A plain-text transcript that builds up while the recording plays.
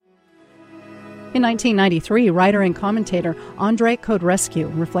In 1993, writer and commentator Andrei Codrescu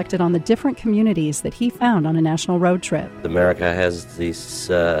reflected on the different communities that he found on a national road trip. America has this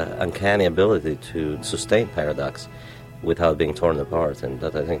uncanny ability to sustain paradox without being torn apart, and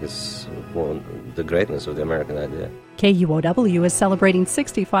that I think is the greatness of the American idea. KUOW is celebrating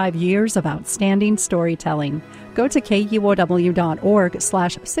 65 years of outstanding storytelling. Go to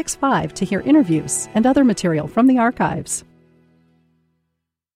KUOW.org/65 to hear interviews and other material from the archives.